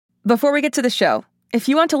Before we get to the show, if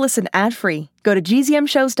you want to listen ad-free, go to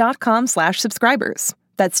gzmshows.com/subscribers.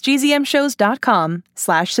 That's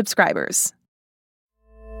gzmshows.com/subscribers.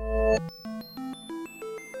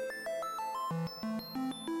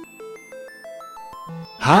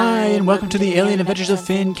 Hi, and welcome to the Alien Adventures of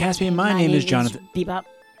Finn, Caspian. My name is Jonathan. Bebop.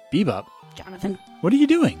 Bebop? Jonathan. What are you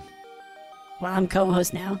doing? Well, I'm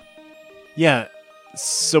co-host now. Yeah,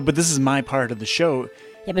 but this is my part of the show.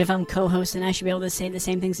 Yeah, but if I'm co-host, then I should be able to say the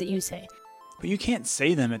same things that you say. But you can't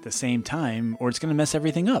say them at the same time, or it's going to mess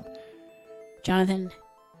everything up. Jonathan,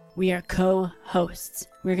 we are co-hosts.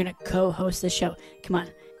 We're going to co-host the show. Come on,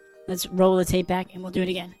 let's roll the tape back and we'll do it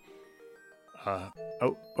again.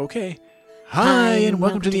 Okay. Hi, and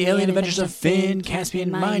welcome to the Alien Adventures of Finn,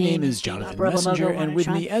 Caspian. My name is Jonathan Messenger, and with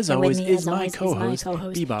me, as always, is my co-host,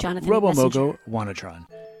 Bebop, Robomogo, Wanatron.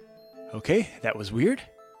 Okay, that was weird.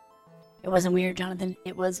 It wasn't weird, Jonathan.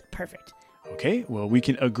 It was perfect. Okay, well, we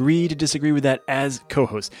can agree to disagree with that as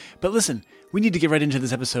co-hosts. But listen, we need to get right into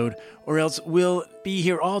this episode, or else we'll be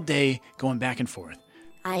here all day going back and forth.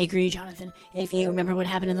 I agree, Jonathan. If you remember what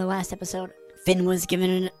happened in the last episode, Finn was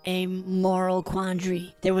given a moral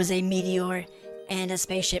quandary. There was a meteor and a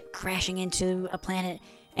spaceship crashing into a planet,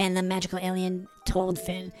 and the magical alien told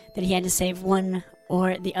Finn that he had to save one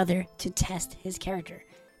or the other to test his character.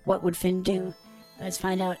 What would Finn do? Let's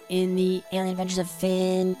find out in the Alien Adventures of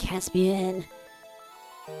Finn, Caspian.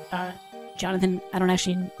 Jonathan, I don't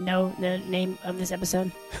actually know the name of this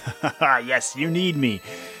episode. Yes, you need me.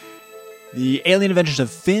 The Alien Adventures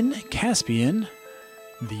of Finn, Caspian,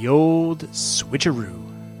 the Old Switcheroo.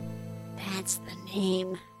 That's the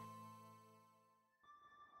name.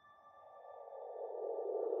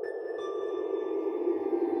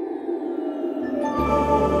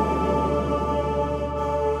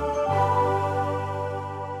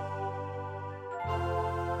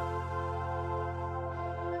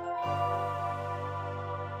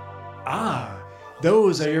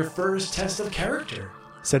 Those are your first tests of character,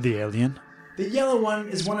 said the alien. The yellow one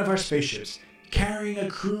is one of our spaceships, carrying a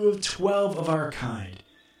crew of 12 of our kind.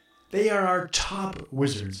 They are our top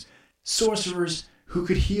wizards, sorcerers who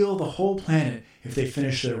could heal the whole planet if they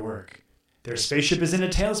finish their work. Their spaceship is in a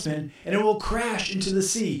tailspin, and it will crash into the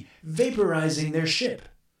sea, vaporizing their ship.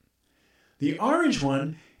 The orange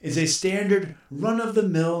one is a standard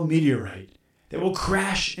run-of-the-mill meteorite that will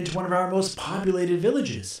crash into one of our most populated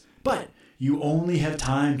villages. But you only have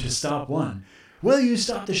time to stop one. Will you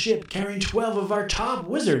stop the ship carrying 12 of our top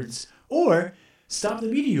wizards? Or stop the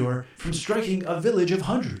meteor from striking a village of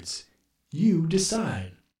hundreds? You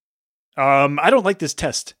decide. I don't like this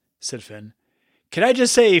test, said Finn. Can I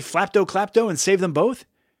just say flapdo-clapdo and save them both?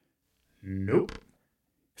 Nope.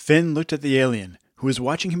 Finn looked at the alien, who was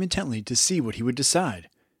watching him intently to see what he would decide.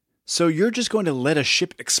 So you're just going to let a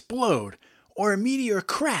ship explode or a meteor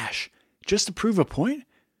crash just to prove a point?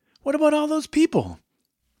 What about all those people?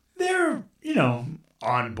 They're,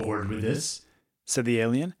 on board with this, said the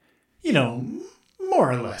alien.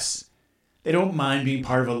 More or less. They don't mind being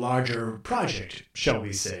part of a larger project, shall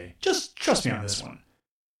we say. Just trust me on this one.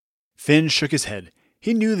 Finn shook his head.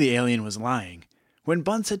 He knew the alien was lying. When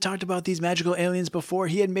Bunce had talked about these magical aliens before,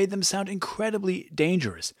 he had made them sound incredibly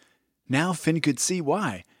dangerous. Now Finn could see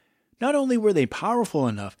why. Not only were they powerful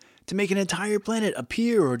enough to make an entire planet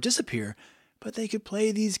appear or disappear, but they could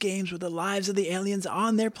play these games with the lives of the aliens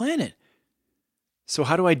on their planet. So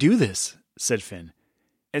how do I do this? Said Finn.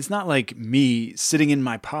 It's not like me sitting in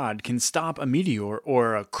my pod can stop a meteor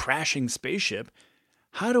or a crashing spaceship.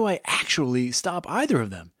 How do I actually stop either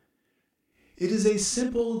of them? It is a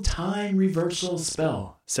simple time reversal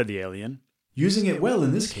spell, said the alien. Using it well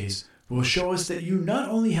in this case will show us that you not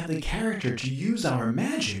only have the character to use our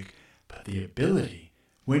magic, but the ability.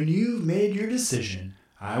 When you've made your decision,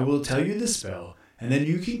 I will tell you the spell, and then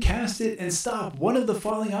you can cast it and stop one of the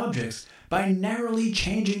falling objects by narrowly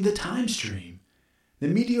changing the time stream. The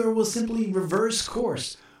meteor will simply reverse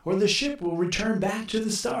course, or the ship will return back to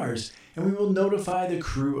the stars, and we will notify the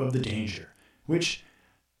crew of the danger. Which,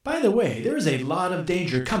 by the way, there is a lot of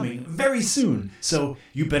danger coming very soon, so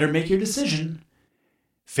you better make your decision.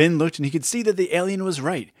 Finn looked and he could see that the alien was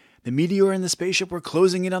right. The meteor and the spaceship were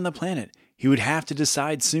closing in on the planet. He would have to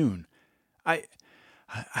decide soon.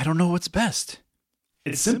 I don't know what's best.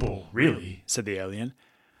 It's simple, really, said the alien.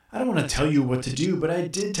 I don't want to tell you what to do, but I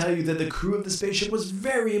did tell you that the crew of the spaceship was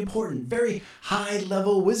very important, very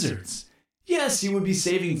high-level wizards. Yes, you would be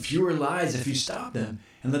saving fewer lives if you stopped them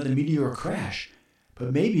and let the meteor crash,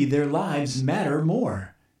 but maybe their lives matter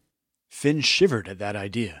more. Finn shivered at that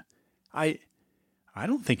idea. I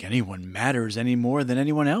don't think anyone matters any more than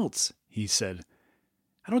anyone else, he said.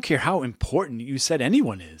 I don't care how important you said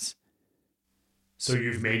anyone is. So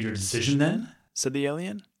you've made your decision then? Said the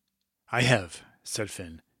alien. I have, said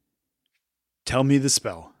Finn. Tell me the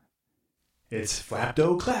spell. It's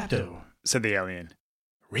flapdo-clapdo, said the alien.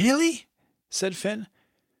 Really? Said Finn.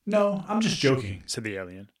 No, I'm just joking, said the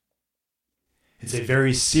alien. It's a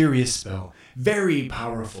very serious spell, very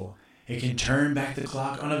powerful. It can turn back the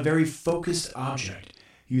clock on a very focused object.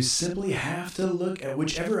 You simply have to look at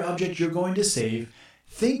whichever object you're going to save,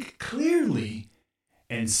 think clearly,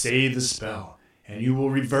 and say the spell, and you will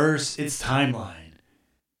reverse its timeline.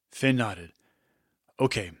 Finn nodded.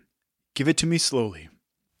 Okay, give it to me slowly.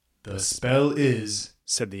 The spell is,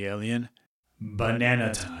 said the alien,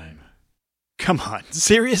 banana time. Come on,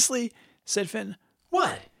 seriously? Said Finn.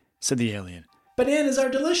 What? Said the alien. Bananas are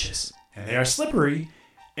delicious, and they are slippery,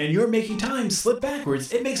 and you're making time slip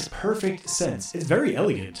backwards. It makes perfect sense. It's very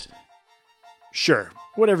elegant. Sure,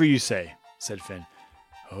 whatever you say, said Finn.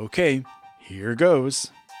 Okay, here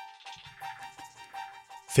goes.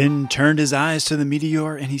 Finn turned his eyes to the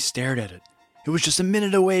meteor and he stared at it. It was just a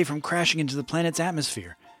minute away from crashing into the planet's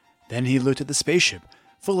atmosphere. Then he looked at the spaceship,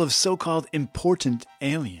 full of so-called important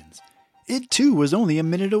aliens. It too was only a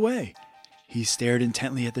minute away. He stared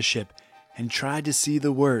intently at the ship and tried to see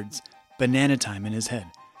the words banana time in his head.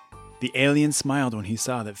 The alien smiled when he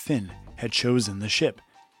saw that Finn had chosen the ship.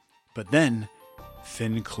 But then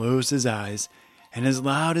Finn closed his eyes, and as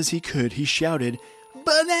loud as he could, he shouted,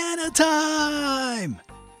 "Banana time!"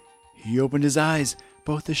 He opened his eyes.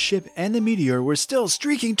 Both the ship and the meteor were still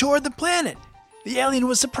streaking toward the planet. The alien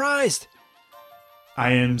was surprised.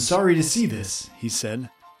 I am sorry to see this, he said.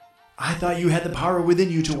 I thought you had the power within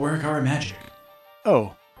you to work our magic.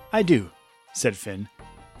 Oh, I do, said Finn.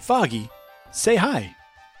 Foggy, say hi.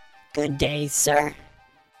 Good day, sir.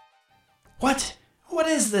 What? What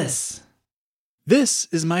is this? This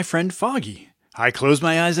is my friend Foggy. I closed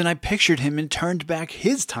my eyes and I pictured him and turned back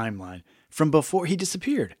his timeline from before he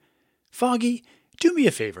disappeared. Foggy, do me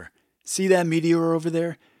a favor. See that meteor over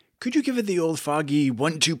there? Could you give it the old Foggy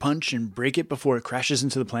 1-2 punch and break it before it crashes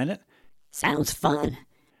into the planet? Sounds fun,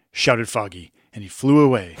 shouted Foggy, and he flew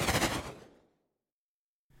away.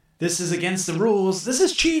 This is against the rules. This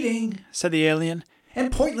is cheating, said the alien.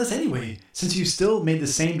 And pointless anyway, since you still made the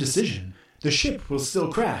same decision. The ship will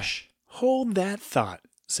still crash. Hold that thought,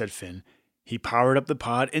 said Finn. He powered up the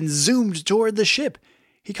pod and zoomed toward the ship.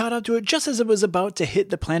 He caught up to it just as it was about to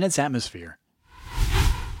hit the planet's atmosphere.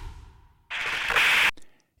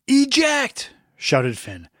 Eject! Shouted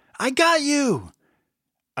Finn. I got you!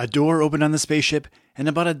 A door opened on the spaceship, and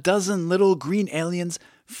about a dozen little green aliens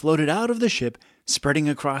floated out of the ship, spreading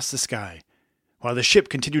across the sky. While the ship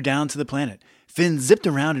continued down to the planet, Finn zipped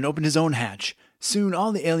around and opened his own hatch. Soon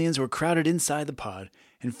all the aliens were crowded inside the pod,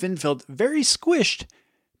 and Finn felt very squished,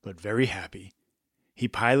 but very happy. He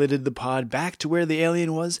piloted the pod back to where the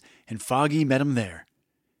alien was, and Foggy met him there.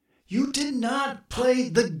 You did not play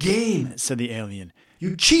the game, said the alien.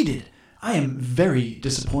 You cheated. I am very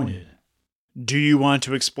disappointed. Do you want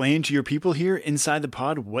to explain to your people here inside the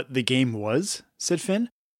pod what the game was? Said Finn.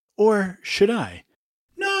 Or should I?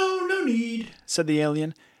 No need, said the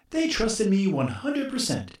alien. They trusted me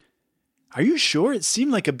 100%. Are you sure? It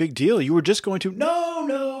seemed like a big deal. You were just going to...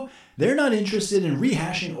 No. They're not interested in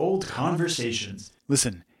rehashing old conversations.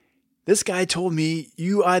 Listen, this guy told me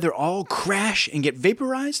you either all crash and get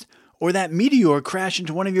vaporized, or that meteor crashed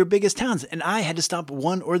into one of your biggest towns, and I had to stop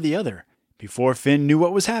one or the other. Before Finn knew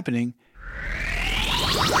what was happening,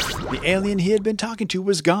 the alien he had been talking to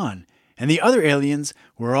was gone, and the other aliens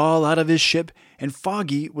were all out of his ship, and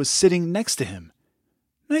Foggy was sitting next to him.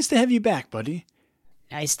 Nice to have you back, buddy.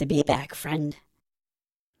 Nice to be back, friend.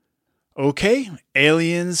 Okay,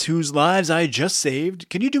 aliens whose lives I just saved,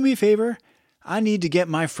 can you do me a favor? I need to get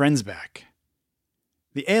my friends back.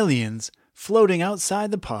 The aliens, floating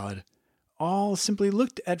outside the pod, all simply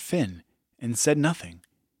looked at Finn and said nothing.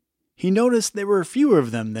 He noticed there were fewer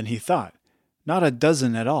of them than he thought. Not a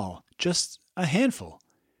dozen at all, just a handful.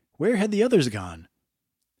 Where had the others gone?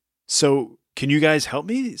 So, can you guys help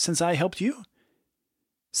me since I helped you?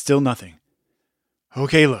 Still nothing.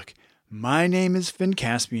 Okay, look. My name is Finn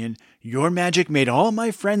Caspian. Your magic made all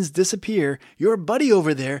my friends disappear. Your buddy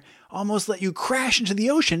over there almost let you crash into the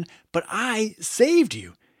ocean, but I saved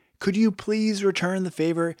you. Could you please return the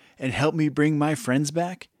favor and help me bring my friends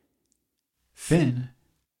back? Finn,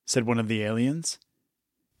 said one of the aliens.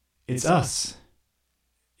 It's us.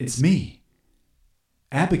 It's me.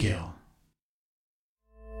 Abigail.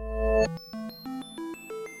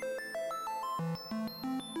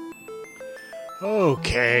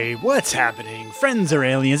 Okay, what's happening? Friends are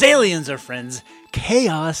aliens, aliens are friends.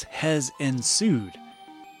 Chaos has ensued.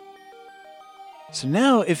 So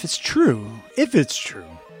now, if it's true,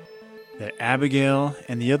 that Abigail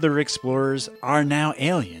and the other explorers are now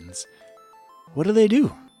aliens, what do they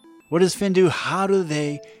do? What does Finn do? How do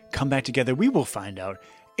they come back together? We will find out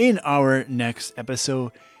in our next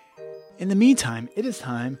episode. In the meantime, it is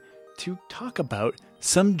time to talk about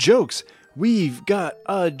some jokes. We've got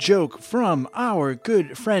a joke from our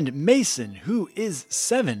good friend Mason, who is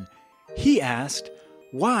 7. He asked,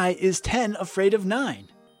 why is 10 afraid of 9?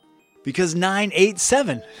 Because 9 ate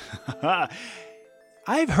 7.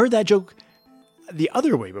 I've heard that joke the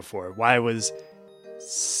other way before. Why was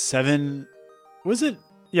 7... Was it?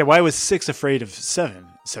 Yeah, why was 6 afraid of 7?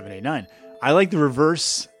 7, 8, 9. I like the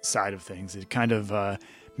reverse side of things. It kind of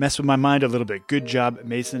messed with my mind a little bit. Good job,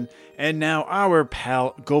 Mason. And now our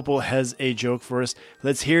pal Gopal has a joke for us.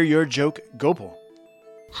 Let's hear your joke, Gopal.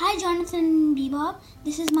 Hi, Jonathan and Bebop.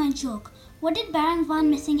 This is my joke. What did Baron von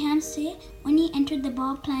Missingham say when he entered the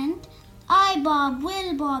Bob plant? I, Bob,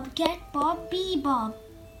 will Bob, get Bob, be Bob.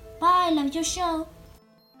 Bye, love your show.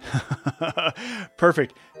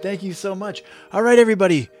 Perfect. Thank you so much. All right,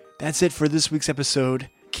 everybody. That's it for this week's episode.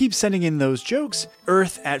 Keep sending in those jokes,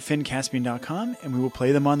 earth@finncaspian.com, and we will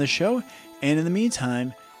play them on the show. And in the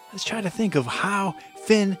meantime, let's try to think of how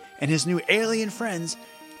Finn and his new alien friends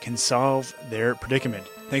can solve their predicament.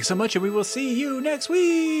 Thanks so much, and we will see you next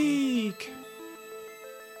week.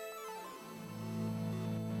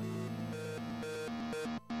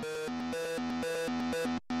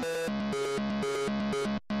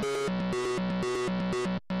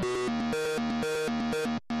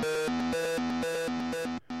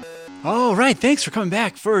 All right, thanks for coming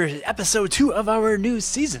back for episode 2 of our new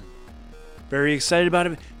season. Very excited about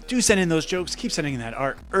it. Do send in those jokes. Keep sending in that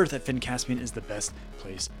art. Earth@finncaspian is the best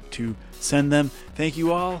place to send them. Thank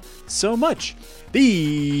you all so much.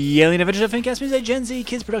 The Alien Adventures of Finn Caspian is a Gen Z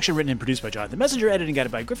kids production written and produced by Jonathan Messenger, edited and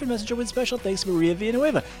guided by Griffin Messenger, with special thanks to Maria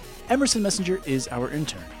Villanueva. Emerson Messenger is our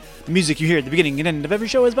intern. The music you hear at the beginning and end of every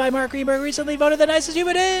show is by Mark Greenberg, recently voted the nicest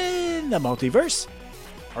human in the multiverse.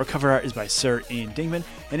 Our cover art is by Sir Ian Dingman.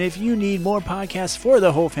 And if you need more podcasts for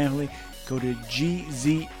the whole family, go to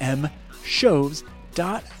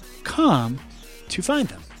gzmshows.com to find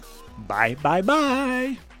them. Bye, bye,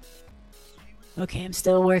 bye. Okay, I'm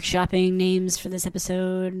still workshopping names for this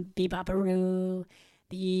episode. Beboparoo,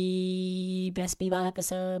 the best Bebop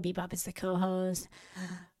episode. Bebop is the co-host.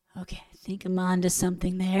 Okay, I think I'm on to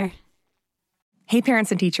something there. Hey,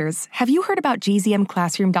 parents and teachers, have you heard about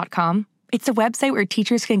gzmclassroom.com? It's a website where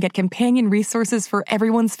teachers can get companion resources for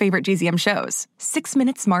everyone's favorite GZM shows. 6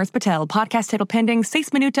 Minutes, Mars Patel, Podcast Title Pending,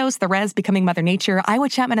 6 Minutos, The Res, Becoming Mother Nature, Iowa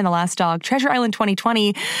Chapman and the Last Dog, Treasure Island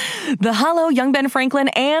 2020, The Hollow, Young Ben Franklin,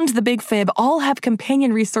 and The Big Fib all have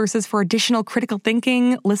companion resources for additional critical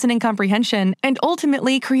thinking, listening comprehension, and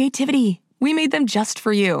ultimately creativity. We made them just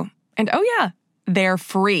for you. And oh yeah, they're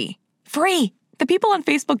free. Free! The people on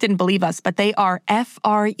Facebook didn't believe us, but they are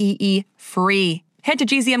free. Head to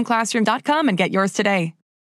gzmclassroom.com and get yours today.